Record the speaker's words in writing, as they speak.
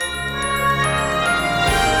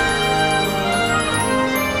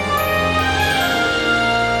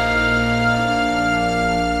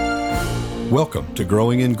Welcome to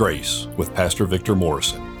Growing in Grace with Pastor Victor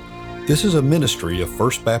Morrison. This is a ministry of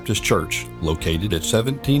First Baptist Church located at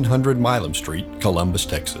 1700 Milam Street, Columbus,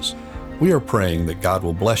 Texas. We are praying that God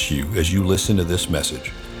will bless you as you listen to this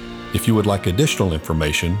message. If you would like additional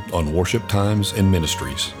information on worship times and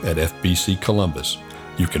ministries at FBC Columbus,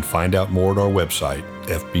 you can find out more at our website,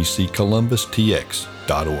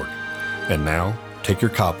 fbccolumbustx.org. And now, take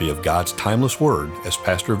your copy of God's Timeless Word as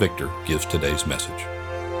Pastor Victor gives today's message.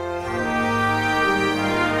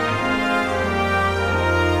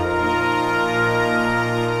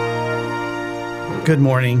 Good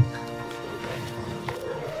morning.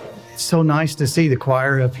 It's so nice to see the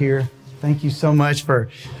choir up here. Thank you so much for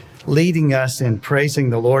leading us in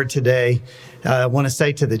praising the Lord today. I want to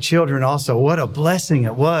say to the children also, what a blessing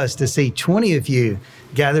it was to see 20 of you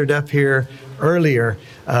gathered up here earlier,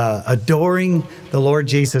 adoring the Lord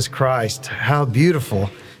Jesus Christ. How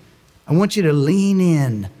beautiful. I want you to lean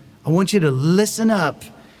in. I want you to listen up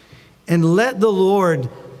and let the Lord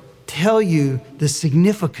tell you the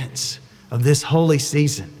significance of this holy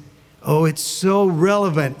season. Oh, it's so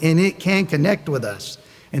relevant and it can connect with us.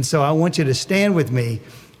 And so I want you to stand with me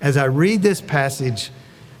as I read this passage,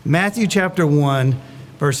 Matthew chapter 1,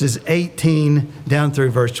 verses 18 down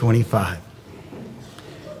through verse 25.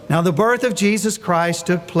 Now the birth of Jesus Christ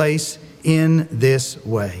took place in this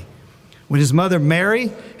way. When his mother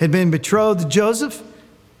Mary had been betrothed to Joseph,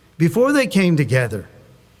 before they came together,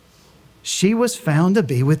 she was found to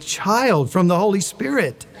be with child from the Holy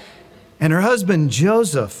Spirit. And her husband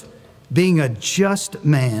Joseph, being a just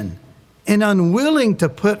man and unwilling to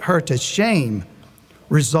put her to shame,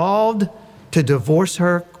 resolved to divorce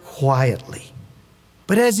her quietly.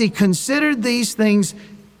 But as he considered these things,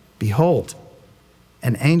 behold,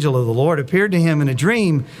 an angel of the Lord appeared to him in a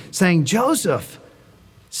dream, saying, Joseph,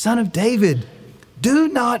 son of David, do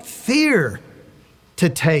not fear to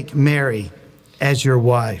take Mary as your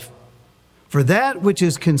wife, for that which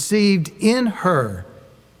is conceived in her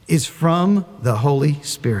is from the Holy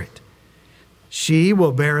Spirit. She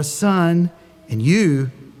will bear a son, and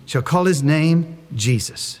you shall call his name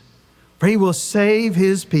Jesus, for he will save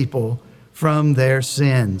his people from their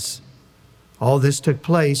sins. All this took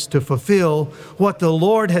place to fulfill what the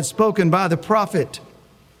Lord had spoken by the prophet.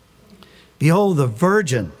 Behold, the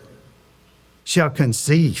virgin shall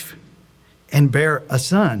conceive and bear a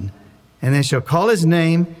son, and they shall call his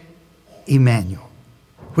name Emmanuel,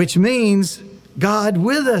 which means God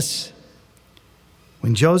with us.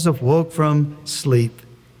 When Joseph woke from sleep,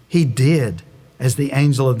 he did as the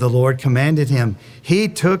angel of the Lord commanded him. He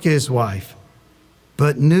took his wife,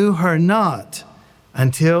 but knew her not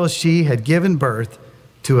until she had given birth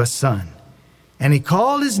to a son. And he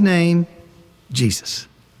called his name Jesus.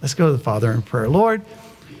 Let's go to the Father in prayer. Lord,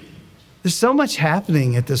 there's so much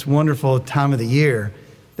happening at this wonderful time of the year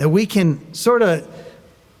that we can sort of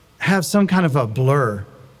have some kind of a blur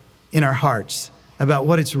in our hearts about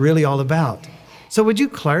what it's really all about. So would you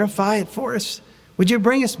clarify it for us? Would you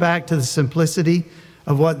bring us back to the simplicity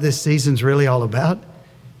of what this season's really all about?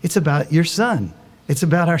 It's about your Son. It's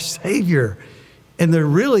about our Savior. And there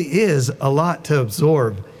really is a lot to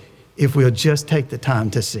absorb if we'll just take the time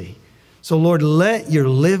to see. So Lord, let your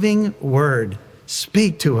living word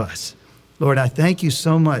speak to us. Lord, I thank you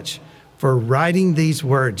so much for writing these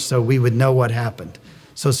words so we would know what happened.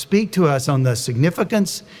 So speak to us on the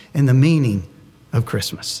significance and the meaning of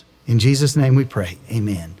Christmas. In Jesus' name we pray,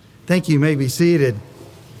 amen. Thank you. You may be seated.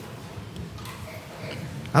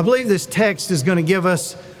 I believe this text is going to give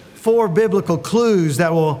us 4 biblical clues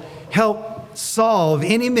that will help solve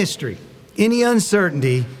any mystery, any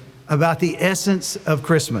uncertainty about the essence of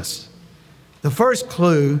Christmas. The first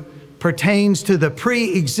clue pertains to the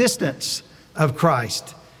pre-existence of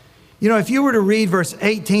Christ. You know, if you were to read verse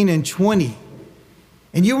 18 and 20,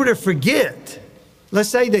 and you were to forget, let's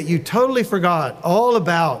say that you totally forgot all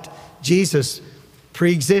about Jesus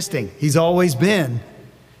pre-existing, he's always been,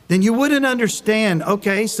 then you wouldn't understand,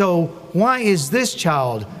 okay, so why is this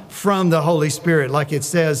child from the Holy Spirit, like it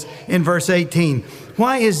says in verse 18?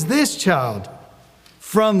 Why is this child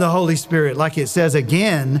from the Holy Spirit, like it says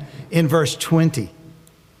again in verse 20?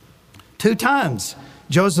 2 times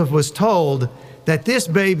Joseph was told that this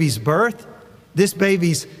baby's birth, this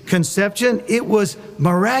baby's conception, it was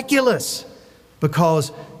miraculous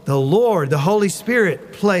because the Lord, the Holy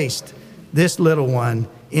Spirit, placed this little one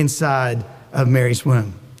inside of Mary's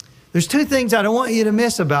womb. There's 2 things I don't want you to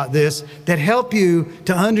miss about this that help you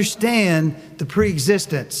to understand the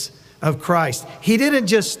pre-existence of Christ. He didn't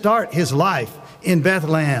just start his life in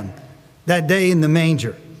Bethlehem that day in the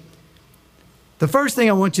manger. The first thing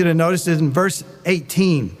I want you to notice is in verse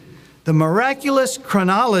 18, the miraculous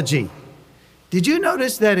chronology Did you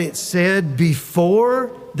notice that it said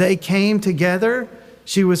before they came together,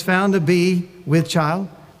 she was found to be with child?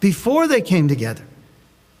 Before they came together.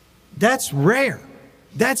 That's rare.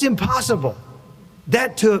 That's impossible.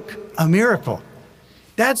 That took a miracle.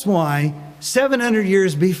 That's why 700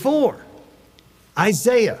 years before,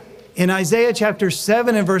 in Isaiah chapter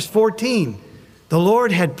 7 and verse 14, the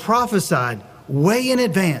Lord had prophesied way in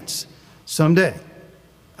advance, someday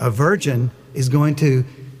a virgin is going to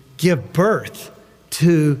give birth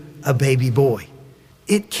to a baby boy.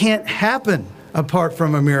 It can't happen apart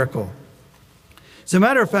from a miracle. As a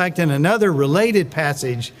matter of fact, in another related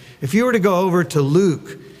passage, if you were to go over to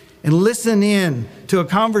Luke and listen in to a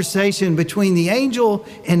conversation between the angel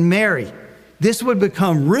and Mary, this would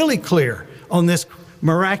become really clear on this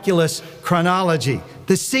miraculous chronology.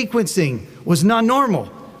 The sequencing was not normal.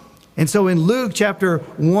 And so in Luke chapter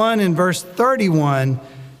 1 and verse 31,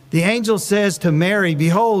 the angel says to Mary,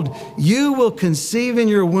 "Behold, you will conceive in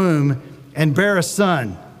your womb and bear a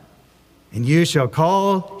son, and you shall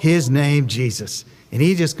call his name Jesus." And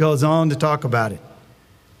he just goes on to talk about it.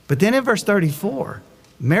 But then in verse 34,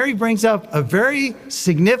 Mary brings up a very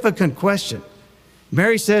significant question.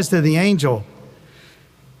 Mary says to the angel,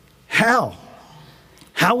 How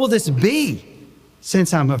will this be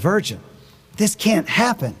since I'm a virgin? This can't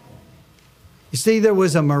happen. You see, there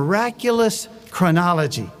was a miraculous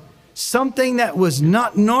chronology, something that was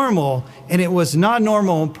not normal, and it was not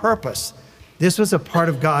normal on purpose. This was a part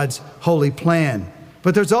of God's holy plan.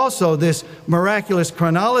 But there's also this miraculous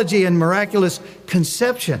chronology and miraculous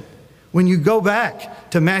conception. When you go back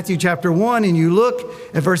to Matthew chapter 1 and you look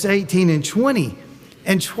at verse 18 and 20,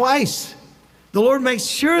 and twice the Lord makes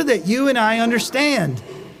sure that you and I understand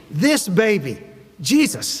this baby,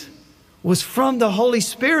 Jesus, was from the Holy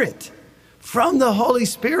Spirit. From the Holy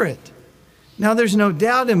Spirit. Now, there's no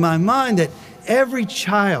doubt in my mind that every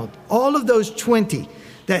child, all of those 20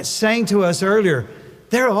 that sang to us earlier,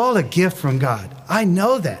 they're all a gift from God. I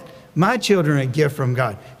know that. My children are a gift from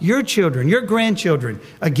God. Your children, your grandchildren,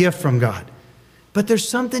 a gift from God. But there's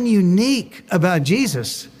something unique about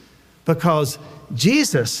Jesus, because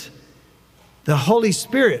Jesus, the Holy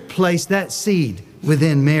Spirit, placed that seed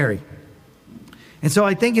within Mary. And so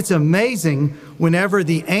I think it's amazing whenever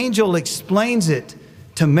the angel explains it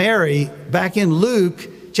to Mary back in Luke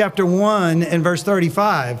chapter 1 and verse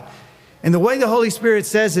 35. And the way the Holy Spirit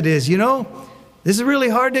says it is, this is really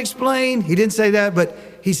hard to explain. He didn't say that, but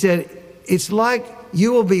he said, it's like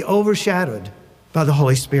you will be overshadowed by the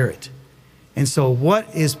Holy Spirit. And so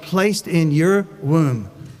what is placed in your womb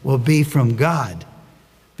will be from God.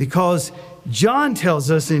 Because John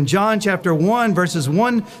tells us in John chapter 1, verses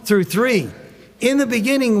 1 through 3, in the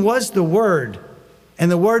beginning was the Word, and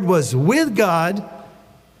the Word was with God,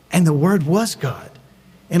 and the Word was God.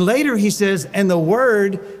 And later he says, and the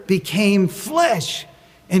Word became flesh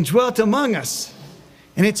and dwelt among us.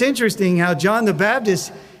 And it's interesting how John the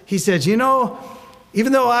Baptist, he says, even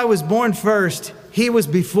though I was born first, he was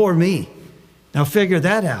before me. Now figure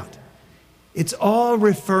that out. It's all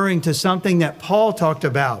referring to something that Paul talked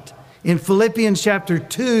about in Philippians chapter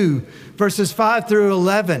 2, verses 5 through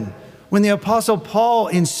 11, when the Apostle Paul,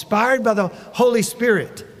 inspired by the Holy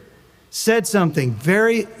Spirit, said something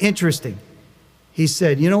very interesting. He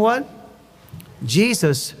said, you know what?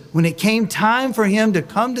 Jesus, when it came time for him to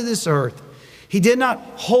come to this earth, he did not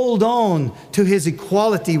hold on to his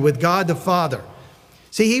equality with God the Father.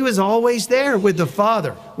 See, he was always there with the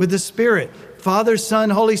Father, with the Spirit, Father, Son,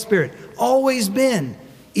 Holy Spirit, always been,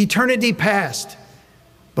 eternity past.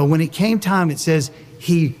 But when it came time, it says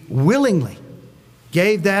he willingly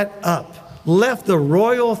gave that up, left the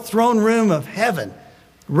royal throne room of heaven,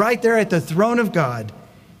 right there at the throne of God,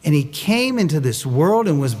 and he came into this world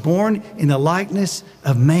and was born in the likeness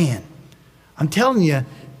of man. I'm telling you,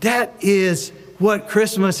 that is what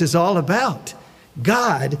Christmas is all about.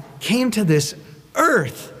 God came to this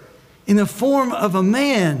earth in the form of a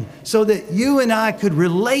man so that you and I could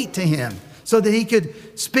relate to him, so that he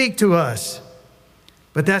could speak to us.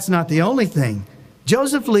 But that's not the only thing.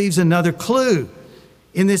 Joseph leaves another clue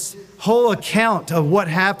in this whole account of what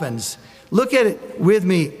happens. Look at it with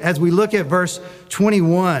me as we look at verse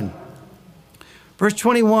 21. Verse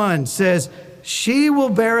 21 says, she will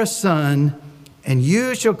bear a son, and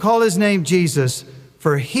you shall call his name Jesus,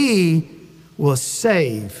 for he will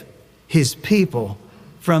save his people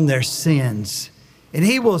from their sins. And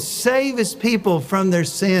he will save his people from their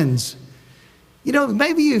sins.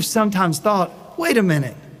 Maybe you've sometimes thought, wait a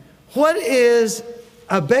minute, what is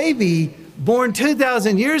a baby born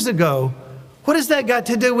 2,000 years ago? What has that got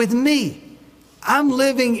to do with me? I'm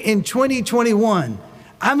living in 2021.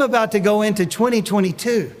 I'm about to go into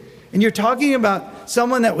 2022. And you're talking about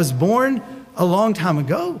someone that was born a long time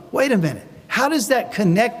ago. Wait a minute. How does that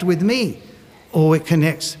connect with me? Oh, it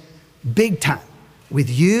connects big time with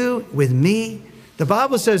you, with me. The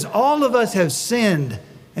Bible says all of us have sinned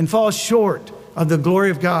and fall short of the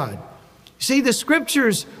glory of God. See, the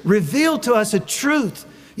scriptures reveal to us a truth.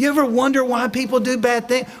 You ever wonder why people do bad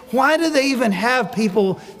things? Why do they even have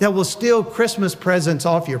people that will steal Christmas presents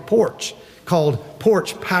off your porch called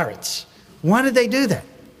porch pirates? Why do they do that?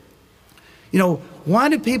 You know, why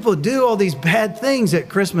do people do all these bad things at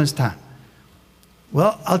Christmas time?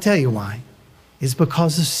 Well, I'll tell you why. It's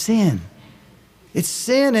because of sin. It's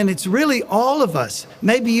sin, and it's really all of us.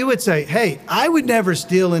 Maybe you would say, hey, I would never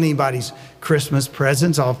steal anybody's Christmas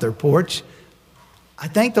presents off their porch. I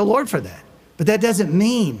thank the Lord for that. But that doesn't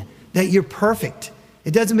mean that you're perfect.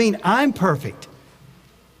 It doesn't mean I'm perfect.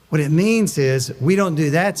 What it means is we don't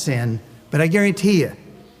do that sin, but I guarantee you,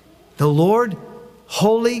 the Lord,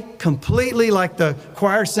 holy, completely, like the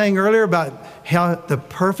choir sang earlier about how the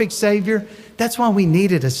perfect Savior, that's why we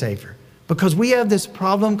needed a Savior, because we have this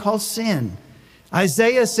problem called sin.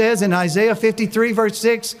 Isaiah says in Isaiah 53, verse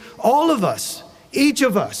 6, all of us, each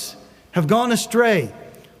of us, have gone astray.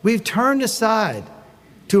 We've turned aside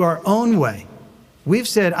to our own way. We've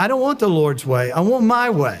said, I don't want the Lord's way. I want my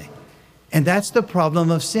way. And that's the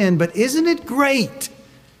problem of sin. But isn't it great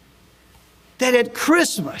that at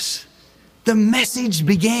Christmas, the message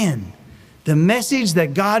began? The message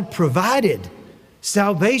that God provided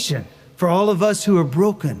salvation for all of us who are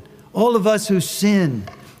broken, all of us who sin.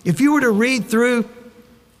 If you were to read through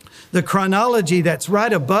the chronology that's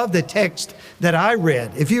right above the text that I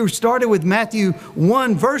read, if you started with Matthew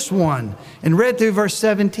 1, verse 1, and read through verse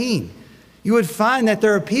 17, you would find that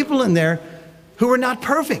there are people in there who were not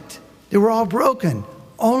perfect. They were all broken.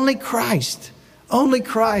 Only Christ. Only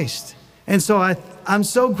Christ. And so I'm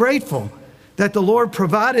so grateful that the Lord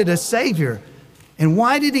provided a Savior. And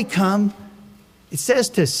why did He come? It says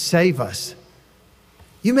to save us.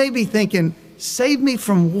 You may be thinking, save me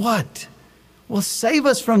from what? Well, save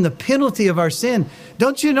us from the penalty of our sin.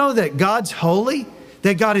 Don't you know that God's holy,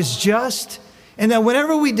 that God is just, and that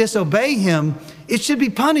whenever we disobey Him, it should be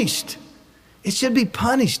punished. It should be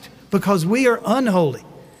punished because we are unholy.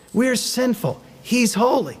 We are sinful. He's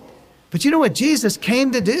holy. But you know what Jesus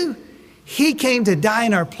came to do? He came to die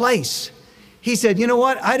in our place. He said, you know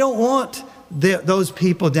what? I don't want those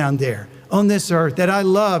people down there on this earth that I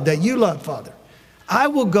love, that you love, Father. I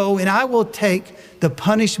will go and I will take the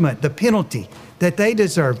punishment, the penalty that they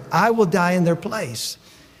deserve. I will die in their place.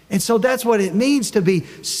 And so that's what it means to be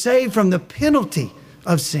saved from the penalty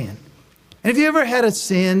of sin. And have you ever had a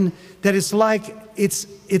sin that it's like it's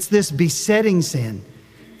this besetting sin,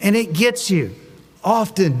 and it gets you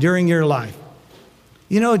often during your life?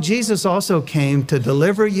 You know, Jesus also came to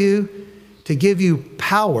deliver you, to give you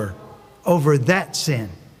power over that sin.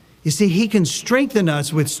 You see, He can strengthen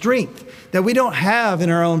us with strength that we don't have in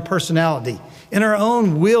our own personality, in our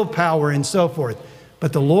own willpower and so forth.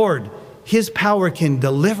 But the Lord, His power can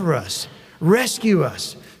deliver us, rescue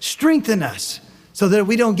us, strengthen us so that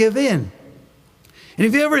we don't give in. And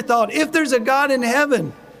have you ever thought, if there's a God in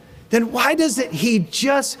heaven, then why doesn't He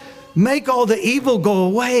just make all the evil go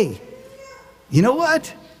away? You know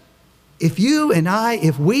what? If you and I,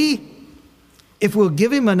 if we'll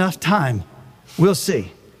give Him enough time, we'll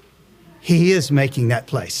see. He is making that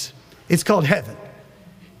place. It's called heaven.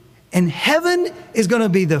 And heaven is going to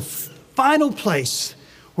be the final place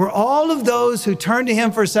where all of those who turn to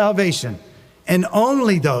Him for salvation, and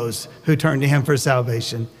only those who turn to Him for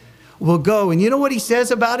salvation, will go. And you know what He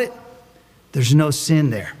says about it? There's no sin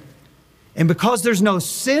there. And because there's no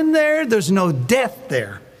sin there, there's no death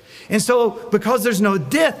there. And so because there's no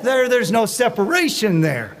death there, there's no separation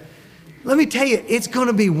there. Let me tell you, it's going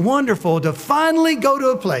to be wonderful to finally go to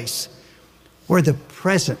a place where the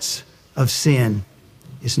presence of sin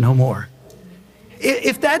is no more.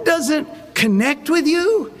 If that doesn't connect with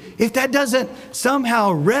you, if that doesn't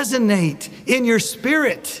somehow resonate in your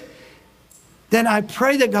spirit, then I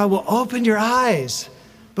pray that God will open your eyes,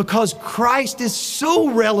 because Christ is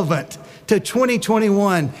so relevant to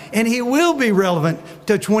 2021, and He will be relevant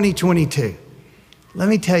to 2022. Let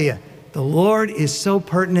me tell you, the Lord is so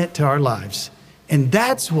pertinent to our lives, and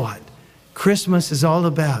that's what Christmas is all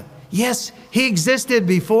about. Yes, He existed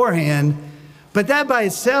beforehand, but that by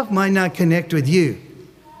itself might not connect with you.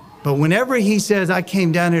 But whenever He says, I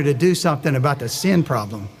came down here to do something about the sin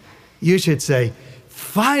problem, you should say,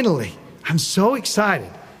 finally, I'm so excited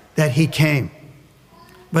that He came.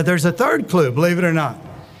 But there's a third clue, believe it or not.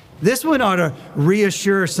 This one ought to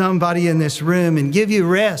reassure somebody in this room and give you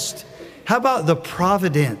rest. How about the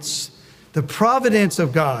providence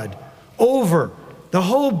of God over the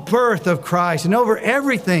whole birth of Christ and over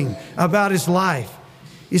everything about his life.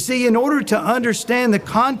 You see, in order to understand the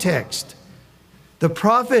context, the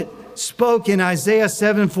prophet spoke in Isaiah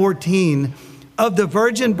 7:14 of the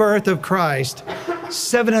virgin birth of Christ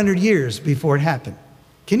 700 years before it happened.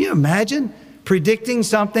 Can you imagine predicting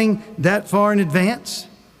something that far in advance?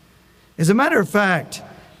 As a matter of fact,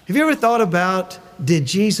 have you ever thought about, did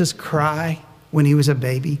Jesus cry when he was a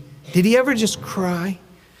baby? Did he ever just cry?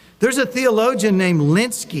 There's a theologian named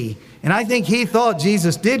Linsky, and I think he thought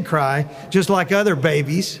Jesus did cry, just like other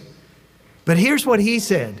babies. But here's what he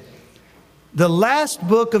said. The last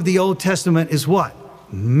book of the Old Testament is what?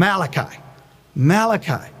 Malachi.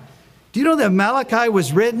 Malachi. Do you know that Malachi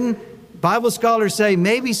was written, Bible scholars say,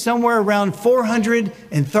 maybe somewhere around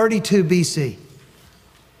 432 BC?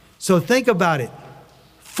 So think about it.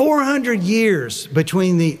 400 years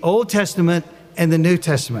between the Old Testament and the New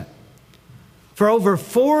Testament. For over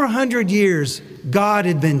 400 years, God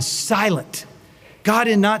had been silent. God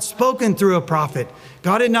had not spoken through a prophet.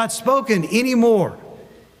 God had not spoken anymore.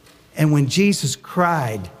 And when Jesus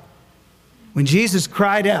cried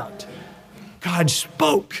out, God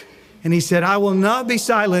spoke. And he said, I will not be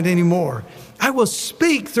silent anymore. I will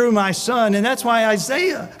speak through my son. And that's why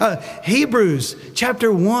Hebrews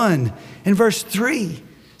chapter 1 and verse 3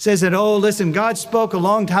 says that, oh, listen, God spoke a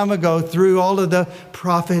long time ago through all of the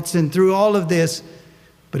prophets and through all of this.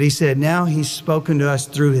 But he said, now he's spoken to us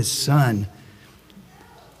through his son.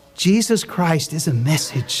 Jesus Christ is a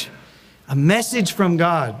message from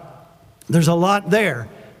God. There's a lot there.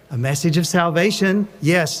 A message of salvation.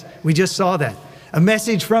 Yes, we just saw that. A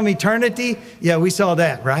message from eternity. Yeah, we saw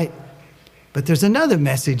that, right? But there's another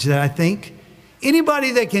message that I think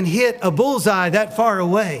anybody that can hit a bullseye that far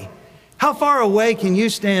away, how far away can you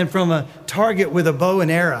stand from a target with a bow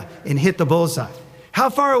and arrow and hit the bullseye? How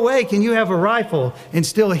far away can you have a rifle and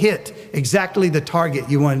still hit exactly the target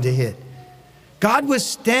you wanted to hit? God was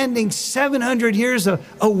standing 700 years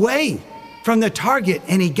away from the target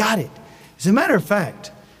and he got it. As a matter of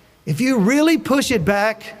fact, if you really push it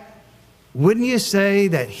back, wouldn't you say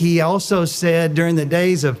that he also said during the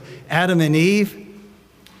days of Adam and Eve,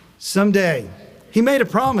 someday, he made a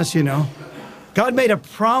promise, you know. God made a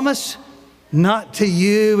promise not to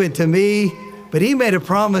you and to me, but he made a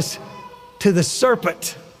promise to the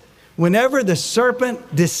serpent. Whenever the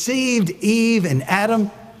serpent deceived Eve and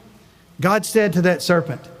Adam, God said to that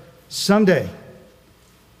serpent, someday,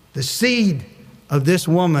 the seed of this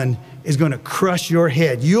woman is going to crush your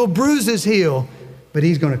head. You'll bruise his heel, but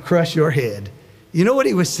he's going to crush your head. You know what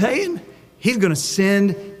he was saying? He's going to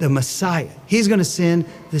send the Messiah. He's going to send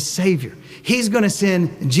the Savior. He's going to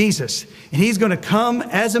send Jesus. And he's going to come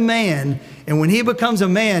as a man. And when he becomes a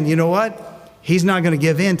man, you know what? He's not going to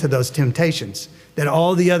give in to those temptations that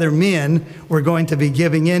all the other men were going to be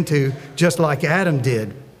giving into, just like Adam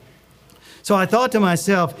did. So I thought to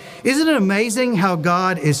myself, isn't it amazing how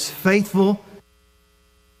God is faithful?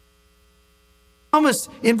 Promise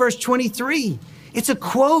in verse 23. It's a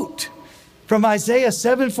quote from Isaiah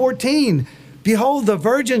 7:14. Behold, the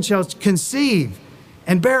virgin shall conceive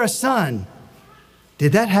and bear a son.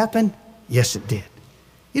 Did that happen? Yes, it did.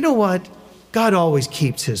 You know what? God always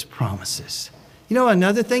keeps his promises. You know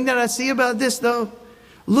another thing that I see about this, though?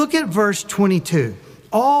 Look at verse 22.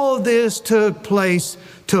 All this took place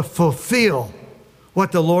to fulfill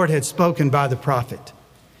what the Lord had spoken by the prophet.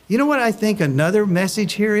 You know what I think another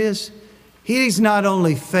message here is? He's not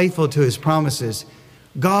only faithful to his promises,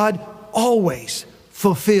 God always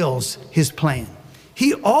fulfills his plan.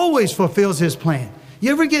 He always fulfills his plan.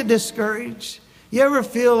 You ever get discouraged? You ever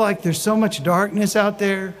feel like there's so much darkness out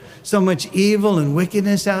there, so much evil and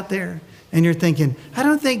wickedness out there? And you're thinking, I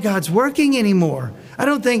don't think God's working anymore. I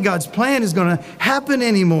don't think God's plan is going to happen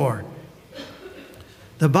anymore.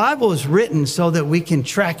 The Bible is written so that we can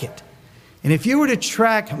track it. And if you were to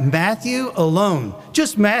track Matthew alone,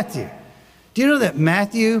 just Matthew, do you know that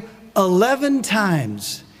Matthew, 11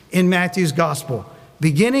 times in Matthew's gospel,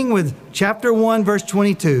 beginning with chapter 1, verse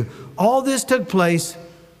 22, all this took place.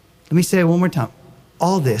 Let me say it one more time.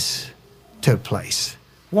 All this took place.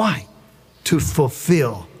 Why? To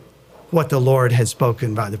fulfill what the Lord had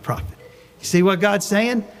spoken by the prophet. You see what God's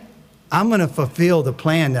saying? I'm going to fulfill the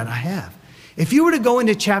plan that I have. If you were to go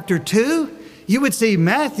into chapter 2, you would see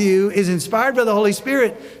Matthew is inspired by the Holy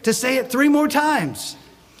Spirit to say it 3 more times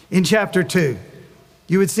in chapter 2.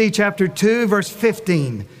 You would see chapter 2, verse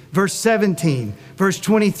 15, verse 17, verse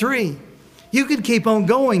 23. You could keep on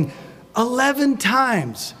going 11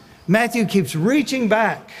 times. Matthew keeps reaching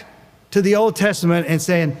back to the Old Testament and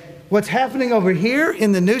saying, what's happening over here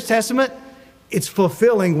in the New Testament, it's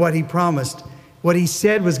fulfilling what he promised, what he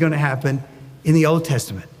said was going to happen in the Old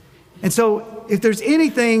Testament. And so if there's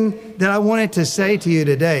anything that I wanted to say to you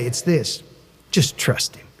today, it's this: just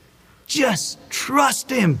trust him. Just trust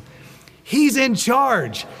him. He's in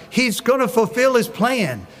charge. He's going to fulfill his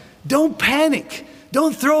plan. Don't panic.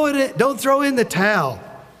 Don't throw in the towel.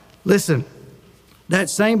 Listen, that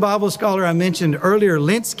same Bible scholar I mentioned earlier,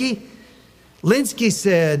 Linsky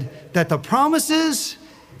said that the promises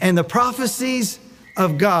and the prophecies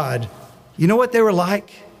of God, you know what they were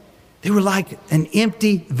like? They were like an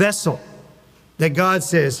empty vessel that God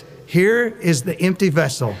says, here is the empty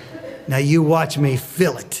vessel. Now you watch me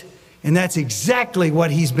fill it. And that's exactly what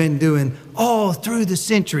he's been doing all through the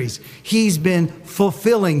centuries. He's been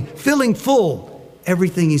filling full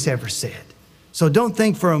everything he's ever said. So don't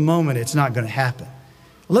think for a moment it's not going to happen.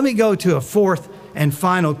 Let me go to a fourth and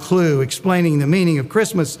final clue explaining the meaning of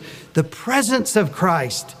Christmas: the presence of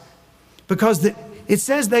Christ. Because it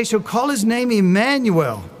says they shall call his name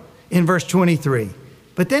Emmanuel in verse 23.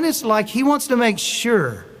 But then it's like he wants to make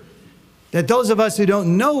sure that those of us who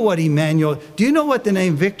don't know what Emmanuel, do you know what the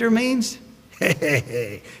name Victor means?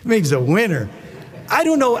 It means a winner. I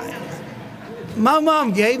don't know. My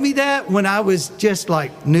mom gave me that when I was just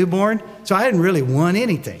like newborn, so I hadn't really won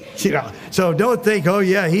anything. So don't think, oh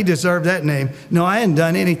yeah, he deserved that name. No, I hadn't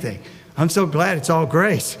done anything. I'm so glad it's all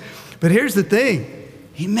grace. But here's the thing.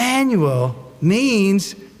 Emmanuel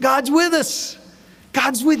means God's with us.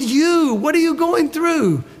 God's with you. What are you going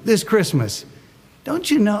through this Christmas? Don't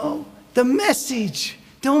you know? The message.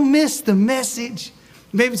 Don't miss the message.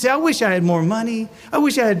 Maybe say, I wish I had more money. I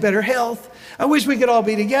wish I had better health. I wish we could all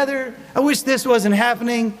be together. I wish this wasn't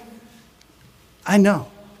happening. I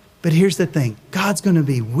know. But here's the thing. God's going to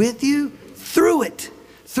be with you through it.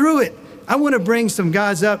 Through it. I want to bring some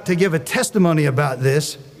guys up to give a testimony about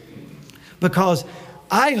this, because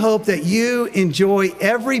I hope that you enjoy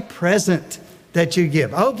every present that you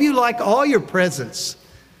give. I hope you like all your presents.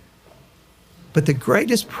 But the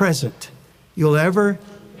greatest present you'll ever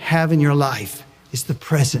have in your life is the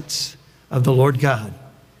presence of the Lord God.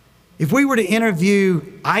 If we were to interview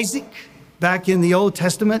Isaac back in the Old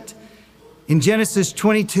Testament, in Genesis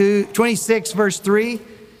 26, verse 3,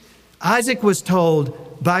 Isaac was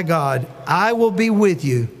told by God, I will be with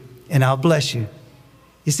you and I'll bless you.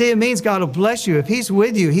 You see, it means God will bless you. If he's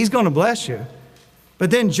with you, he's going to bless you.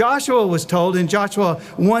 But then Joshua was told in Joshua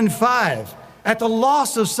 1:5, at the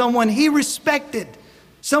loss of someone he respected,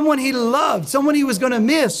 someone he loved, someone he was going to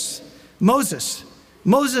miss, Moses.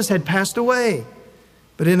 Moses had passed away.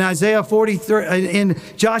 But in Isaiah 43, in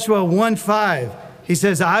Joshua 1:5, he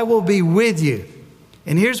says, I will be with you.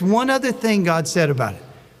 And here's one other thing God said about it.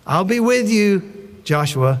 I'll be with you,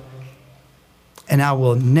 Joshua, and I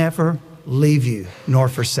will never leave you nor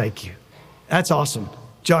forsake you. That's awesome.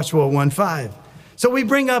 Joshua 1:5. So we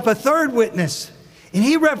bring up a third witness, and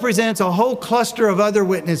he represents a whole cluster of other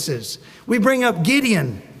witnesses. We bring up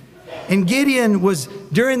Gideon. And Gideon was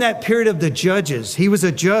during that period of the judges. He was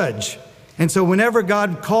a judge. And so whenever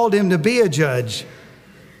God called him to be a judge,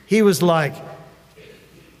 he was like,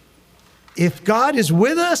 if God is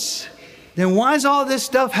with us, then why is all this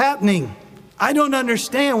stuff happening? I don't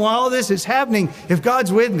understand why all this is happening if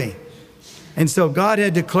God's with me. And so God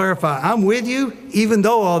had to clarify, I'm with you even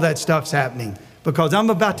though all that stuff's happening, because I'm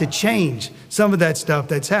about to change some of that stuff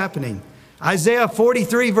that's happening. Isaiah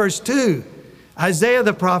 43, verse 2, Isaiah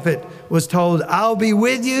the prophet was told, I'll be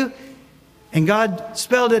with you. And God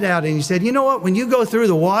spelled it out. And he said, you know what? When you go through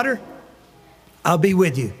the water, I'll be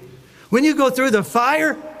with you. When you go through the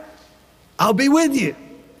fire, I'll be with you.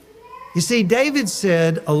 You see, David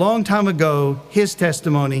said a long time ago, his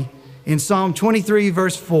testimony in Psalm 23,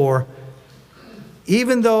 verse 4,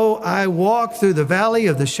 even though I walk through the valley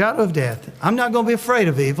of the shadow of death, I'm not going to be afraid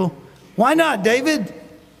of evil. Why not, David?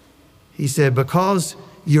 He said, because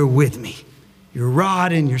you're with me. Your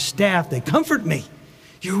rod and your staff, they comfort me.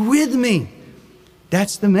 You're with me.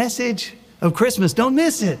 That's the message of Christmas. Don't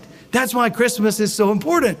miss it. That's why Christmas is so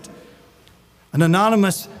important. An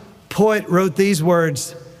anonymous poet wrote these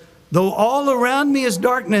words, though all around me is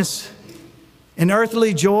darkness and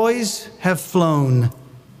earthly joys have flown,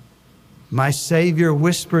 my Savior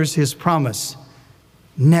whispers his promise,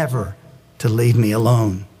 never to leave me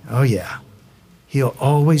alone. Oh yeah, he'll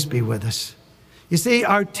always be with us. You see,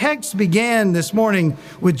 our text began this morning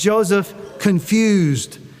with Joseph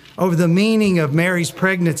confused over the meaning of Mary's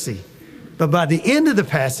pregnancy. But by the end of the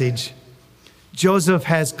passage, Joseph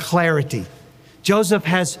has clarity. Joseph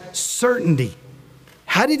has certainty.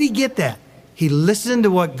 How did he get that? He listened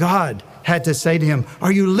to what God had to say to him.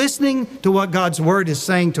 Are you listening to what God's word is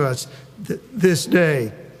saying to us this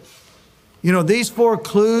day? You know, these four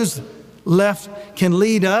clues left can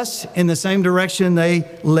lead us in the same direction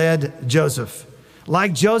they led Joseph.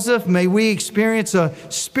 Like Joseph, may we experience a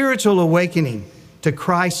spiritual awakening to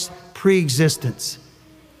Christ's preexistence.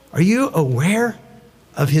 Are you aware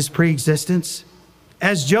of his preexistence?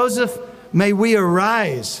 As Joseph, may we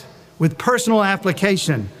arise with personal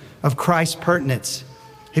application of Christ's pertinence.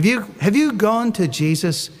 Have you gone to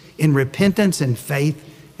Jesus in repentance and faith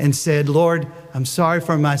and said, Lord, I'm sorry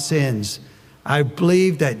for my sins. I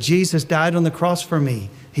believe that Jesus died on the cross for me.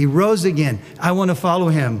 He rose again. I want to follow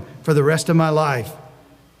him for the rest of my life.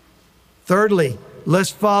 Thirdly,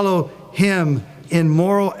 let's follow him in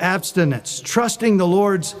moral abstinence, trusting the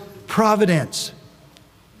Lord's providence.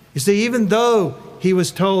 You see, even though he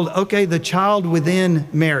was told, okay, the child within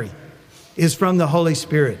Mary is from the Holy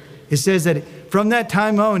Spirit, it says that from that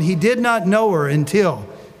time on, he did not know her until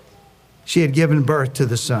she had given birth to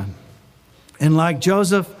the Son. And like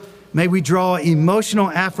Joseph, may we draw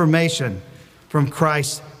emotional affirmation from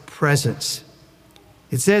Christ's presence.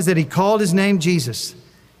 It says that he called his name Jesus.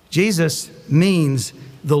 Jesus means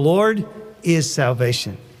the Lord is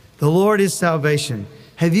salvation. The Lord is salvation.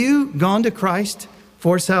 Have you gone to Christ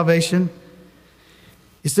for salvation?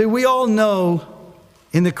 You see, we all know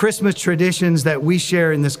in the Christmas traditions that we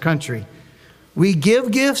share in this country, we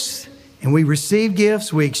give gifts and we receive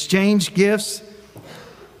gifts, we exchange gifts.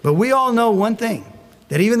 But we all know one thing,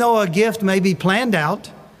 that even though a gift may be planned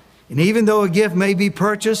out, and even though a gift may be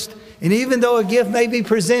purchased, and even though a gift may be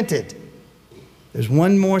presented, there's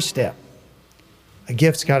one more step. A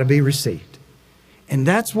gift's got to be received. And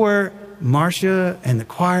that's where Marcia and the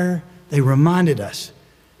choir, they reminded us,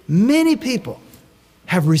 many people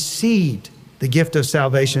have received the gift of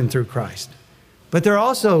salvation through Christ. But there are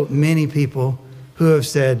also many people who have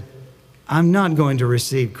said, I'm not going to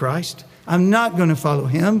receive Christ. I'm not going to follow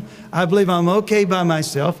him. I believe I'm okay by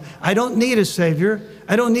myself. I don't need a Savior.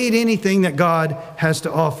 I don't need anything that God has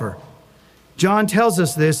to offer. John tells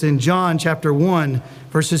us this in John chapter 1,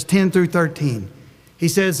 verses 10 through 13. He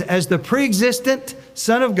says, as the pre-existent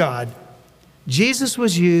Son of God, Jesus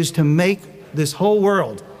was used to make this whole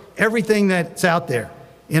world, everything that's out there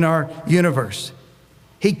in our universe.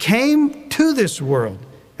 He came to this world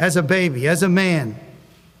as a baby, as a man.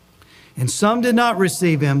 And some did not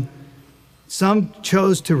receive him. Some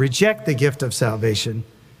chose to reject the gift of salvation.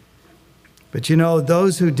 But you know,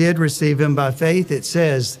 those who did receive him by faith, it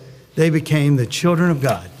says they became the children of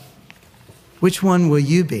God. Which one will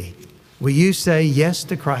you be? Will you say yes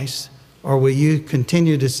to Christ, or will you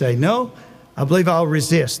continue to say, no, I believe I'll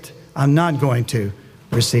resist. I'm not going to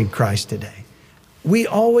receive Christ today. We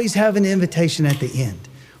always have an invitation at the end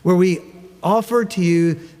where we offer to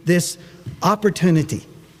you this opportunity.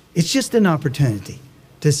 It's just an opportunity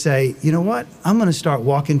to say, you know what? I'm going to start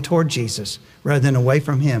walking toward Jesus rather than away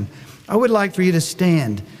from him. I would like for you to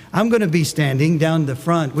stand. I'm going to be standing down the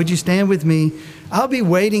front. Would you stand with me? I'll be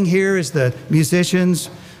waiting here as the musicians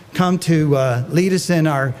come to lead us in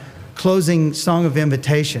our closing song of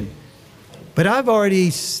invitation. But I've already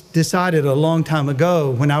decided a long time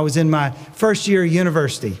ago, when I was in my first year of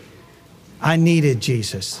university, I needed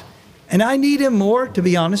Jesus. And I need him more, to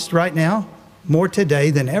be honest, right now, more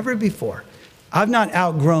today than ever before. I've not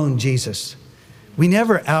outgrown Jesus. We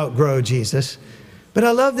never outgrow Jesus. But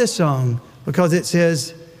I love this song because it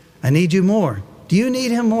says, I need you more. Do you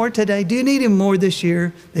need him more today? Do you need him more this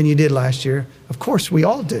year than you did last year? Of course, we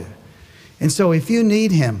all do. And so if you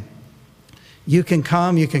need him, you can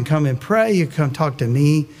come and pray, you can come talk to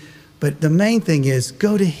me. But the main thing is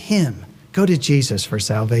go to him, go to Jesus for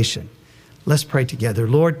salvation. Let's pray together.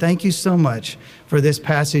 Lord, thank you so much for this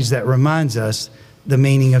passage that reminds us the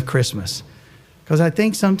meaning of Christmas. Because I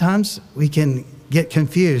think sometimes we can get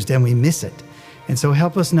confused and we miss it. And so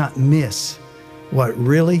help us not miss what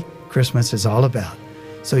really Christmas is all about.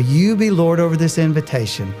 So you be Lord over this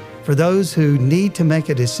invitation. For those who need to make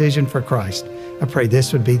a decision for Christ, I pray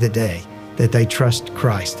this would be the day that they trust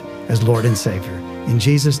Christ as Lord and Savior. In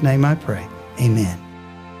Jesus' name I pray, amen.